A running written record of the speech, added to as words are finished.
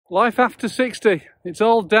Life after 60, it's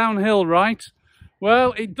all downhill, right?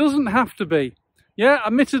 Well, it doesn't have to be. Yeah,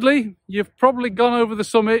 admittedly, you've probably gone over the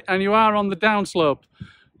summit and you are on the downslope.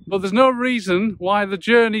 But there's no reason why the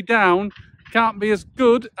journey down can't be as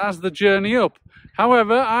good as the journey up.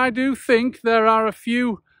 However, I do think there are a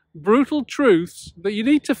few brutal truths that you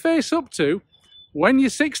need to face up to when you're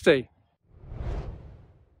 60.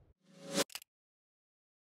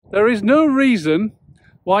 There is no reason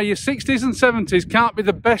why your 60s and 70s can't be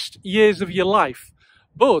the best years of your life.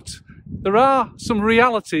 But there are some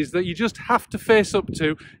realities that you just have to face up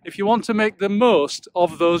to if you want to make the most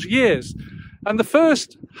of those years. And the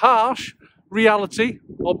first harsh reality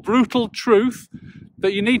or brutal truth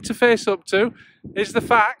that you need to face up to is the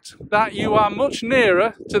fact that you are much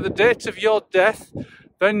nearer to the date of your death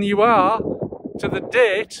than you are to the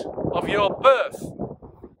date of your birth.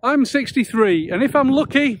 I'm 63, and if I'm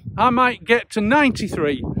lucky, I might get to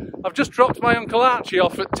 93. I've just dropped my Uncle Archie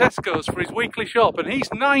off at Tesco's for his weekly shop, and he's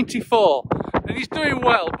 94, and he's doing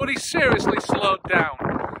well, but he's seriously slowed down.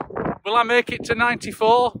 Will I make it to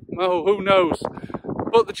 94? Oh, who knows?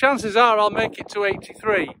 But the chances are I'll make it to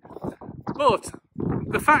 83. But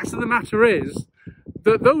the fact of the matter is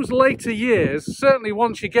that those later years, certainly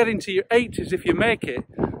once you get into your 80s if you make it,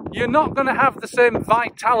 you're not going to have the same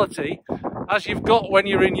vitality as you've got when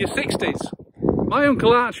you're in your 60s. My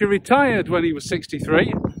Uncle Archie retired when he was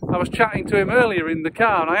 63. I was chatting to him earlier in the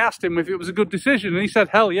car and I asked him if it was a good decision, and he said,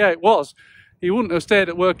 hell yeah, it was. He wouldn't have stayed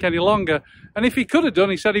at work any longer. And if he could have done,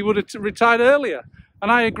 he said he would have retired earlier.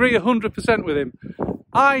 And I agree 100% with him.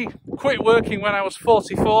 I quit working when I was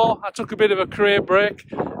 44. I took a bit of a career break,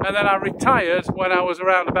 and then I retired when I was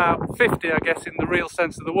around about 50, I guess, in the real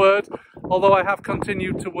sense of the word. Although I have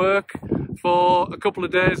continued to work for a couple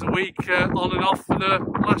of days a week on and off for the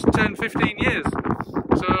last 10, 15 years.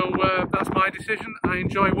 So that's my decision. I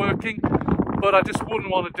enjoy working, but I just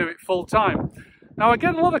wouldn't want to do it full time. Now, I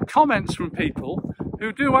get a lot of comments from people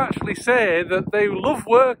who do actually say that they love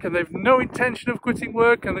work and they've no intention of quitting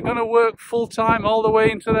work and they're going to work full time all the way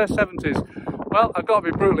into their 70s. Well, I've got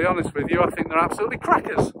to be brutally honest with you, I think they're absolutely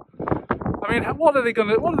crackers. I mean, what do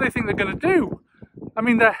they think they're going to do? I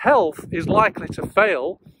mean, their health is likely to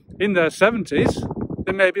fail in their 70s.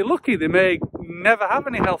 They may be lucky, they may never have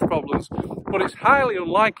any health problems, but it's highly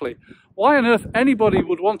unlikely. Why on earth anybody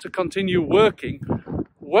would want to continue working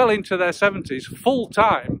well into their 70s full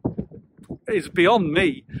time is beyond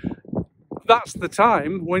me. That's the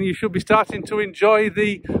time when you should be starting to enjoy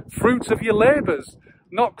the fruits of your labours,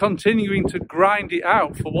 not continuing to grind it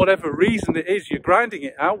out for whatever reason it is you're grinding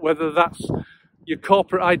it out, whether that's your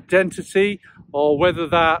corporate identity or whether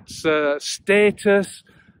that's status,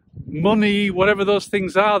 money, whatever those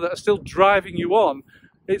things are that are still driving you on.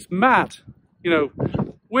 It's mad. You know,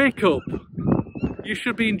 wake up. You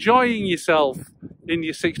should be enjoying yourself in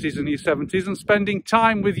your 60s and your 70s and spending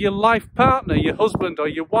time with your life partner, your husband or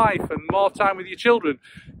your wife, and more time with your children.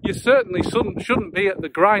 You certainly shouldn't be at the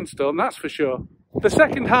grindstone, that's for sure. The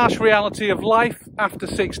second harsh reality of life after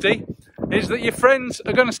 60 is that your friends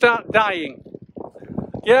are going to start dying.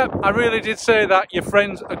 Yeah, I really did say that. Your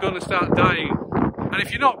friends are going to start dying. And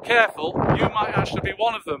if you're not careful, you might actually be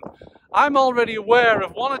one of them. I'm already aware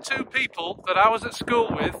of one or two people that I was at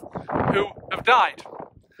school with who have died.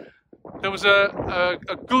 There was a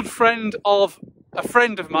good friend of a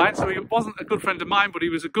friend of mine, so he wasn't a good friend of mine, but he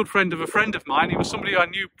was a good friend of a friend of mine. He was somebody I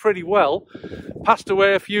knew pretty well. Passed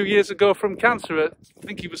away a few years ago from cancer at, I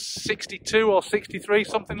think he was 62 or 63,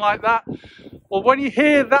 something like that. Well, when you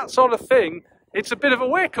hear that sort of thing, it's a bit of a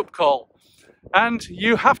wake-up call. And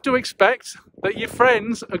you have to expect that your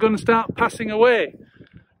friends are going to start passing away.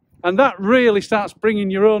 And that really starts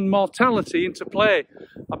bringing your own mortality into play.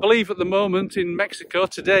 I believe at the moment in Mexico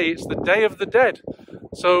today, it's the Day of the Dead.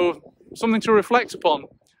 So something to reflect upon.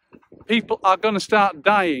 People are going to start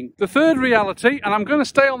dying. The third reality, and I'm going to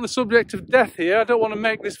stay on the subject of death here. I don't want to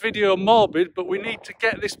make this video morbid, but we need to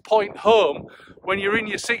get this point home. When you're in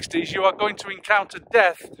your 60s, you are going to encounter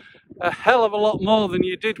death a hell of a lot more than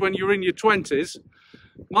you did when you were in your 20s.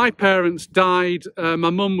 My parents died, my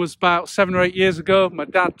mum was about 7 or 8 years ago, my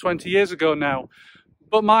dad 20 years ago now.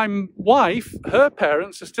 But my wife, her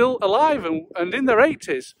parents are still alive and in their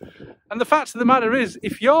 80s. And the fact of the matter is,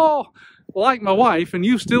 if you're like my wife and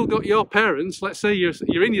you've still got your parents, let's say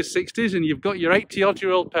you're in your 60s and you've got your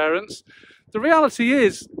 80-odd-year-old parents, the reality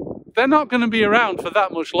is they're not going to be around for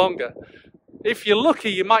that much longer. If you're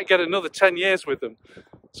lucky, you might get another 10 years with them.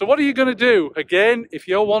 So what are you going to do? Again, if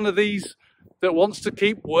you're one of these that wants to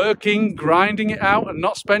keep working, grinding it out and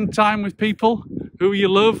not spend time with people who you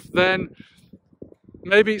love, then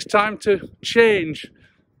maybe it's time to change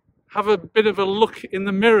have a bit of a look in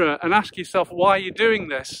the mirror and ask yourself why you're doing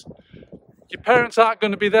this. Your parents aren't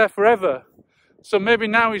going to be there forever, so maybe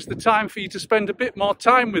now is the time for you to spend a bit more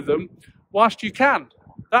time with them whilst you can.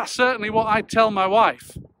 That's certainly what I tell my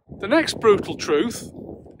wife. The next brutal truth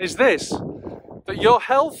is this, that your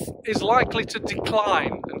health is likely to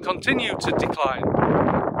decline and continue to decline.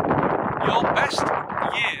 Your best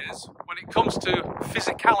years when it comes to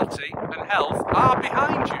physicality and health are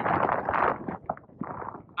behind you.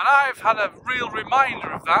 And I've had a real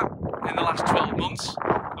reminder of that in the last 12 months.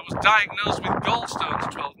 I was diagnosed with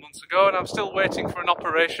gallstones 12 months ago and I'm still waiting for an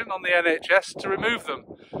operation on the NHS to remove them.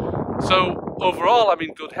 So overall I'm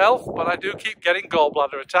in good health, but I do keep getting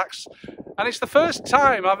gallbladder attacks. And it's the first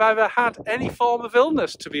time I've ever had any form of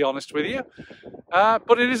illness, to be honest with you.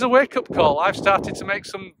 But it is a wake-up call. I've started to make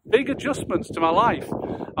some big adjustments to my life.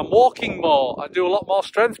 I'm walking more, I do a lot more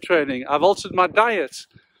strength training, I've altered my diet,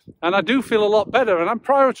 and I do feel a lot better, and I'm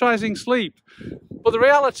prioritising sleep. But the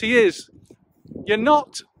reality is, you're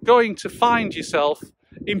not going to find yourself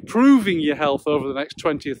improving your health over the next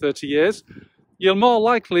 20 or 30 years. You're more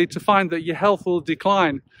likely to find that your health will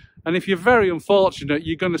decline. And if you're very unfortunate,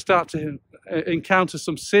 you're going to start to encounter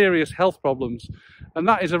some serious health problems. And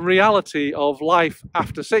that is a reality of life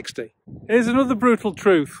after 60. Here's another brutal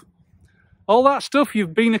truth. All that stuff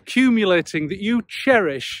you've been accumulating that you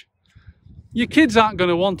cherish, your kids aren't going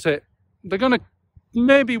to want it. They're going to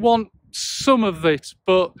maybe want some of it,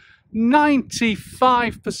 but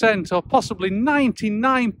 95% or possibly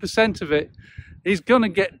 99% of it is going to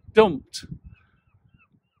get dumped.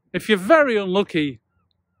 If you're very unlucky,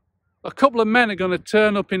 a couple of men are going to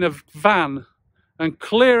turn up in a van and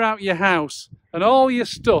clear out your house and all your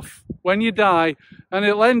stuff when you die, and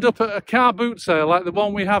it'll end up at a car boot sale like the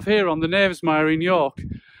one we have here on the Maher in York.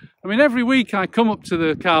 I mean, every week I come up to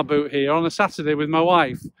the car boot here on a Saturday with my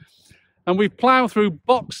wife, and we plough through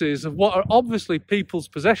boxes of what are obviously people's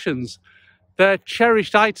possessions. They're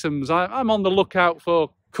cherished items. I'm on the lookout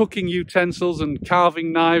for cooking utensils and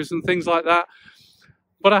carving knives and things like that.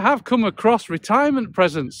 But I have come across retirement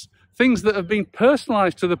presents, things that have been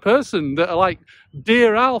personalised to the person, that are like,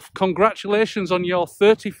 "Dear Alf, congratulations on your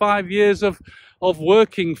 35 years of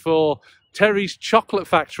working for Terry's chocolate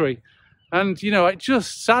factory." And, you know, it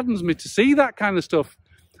just saddens me to see that kind of stuff.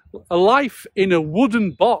 A life in a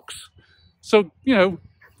wooden box. So, you know,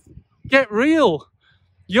 get real.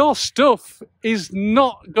 Your stuff is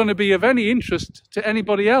not going to be of any interest to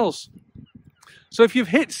anybody else. So if you've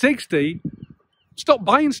hit 60, stop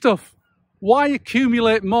buying stuff. Why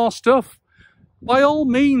accumulate more stuff? By all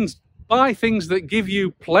means, buy things that give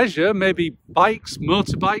you pleasure, maybe bikes,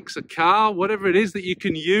 motorbikes, a car, whatever it is that you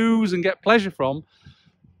can use and get pleasure from.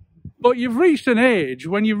 But you've reached an age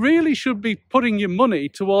when you really should be putting your money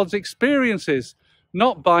towards experiences,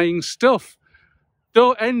 not buying stuff.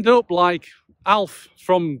 Don't end up like Alf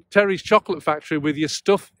from Terry's Chocolate Factory with your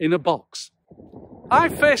stuff in a box.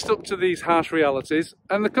 I've faced up to these harsh realities,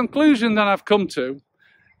 and the conclusion that I've come to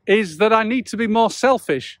is that I need to be more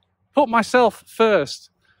selfish, put myself first.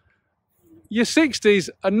 Your 60s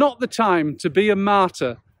are not the time to be a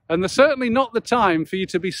martyr, and they're certainly not the time for you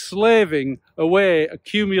to be slaving away,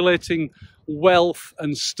 accumulating wealth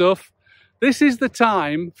and stuff. This is the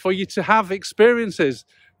time for you to have experiences.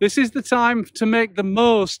 This is the time to make the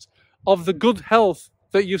most of the good health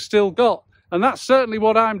that you've still got. And that's certainly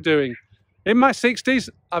what I'm doing. In my 60s,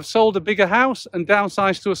 I've sold a bigger house and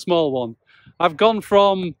downsized to a small one. I've gone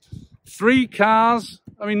from 3 cars,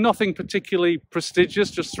 I mean, nothing particularly prestigious,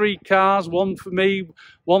 just 3 cars, one for me,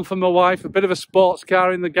 one for my wife, a bit of a sports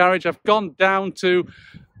car in the garage. I've gone down to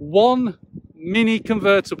 1 mini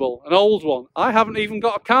convertible, an old one. I haven't even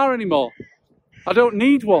got a car anymore. I don't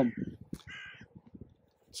need one.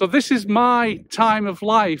 So this is my time of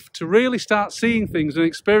life to really start seeing things and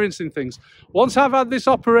experiencing things. Once I've had this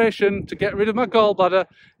operation to get rid of my gallbladder,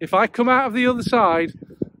 if I come out of the other side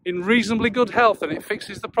in reasonably good health and it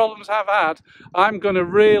fixes the problems I've had, I'm going to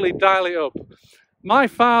really dial it up. My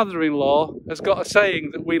father-in-law has got a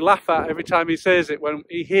saying that we laugh at every time he says it when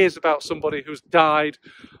he hears about somebody who's died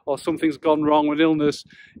or something's gone wrong with illness.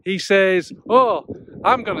 He says, "Oh,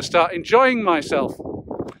 I'm going to start enjoying myself."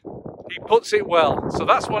 He puts it well. So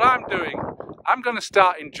that's what I'm doing. I'm going to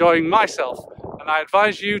start enjoying myself, and I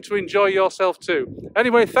advise you to enjoy yourself too.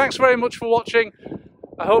 Anyway, thanks very much for watching.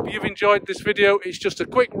 I hope you've enjoyed this video. It's just a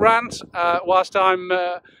quick rant whilst I'm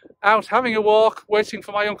out having a walk, waiting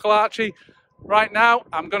for my Uncle Archie. Right now,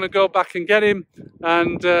 I'm going to go back and get him,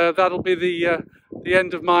 and that'll be the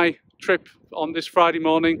end of my trip on this Friday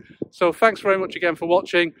morning. So thanks very much again for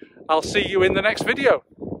watching. I'll see you in the next video.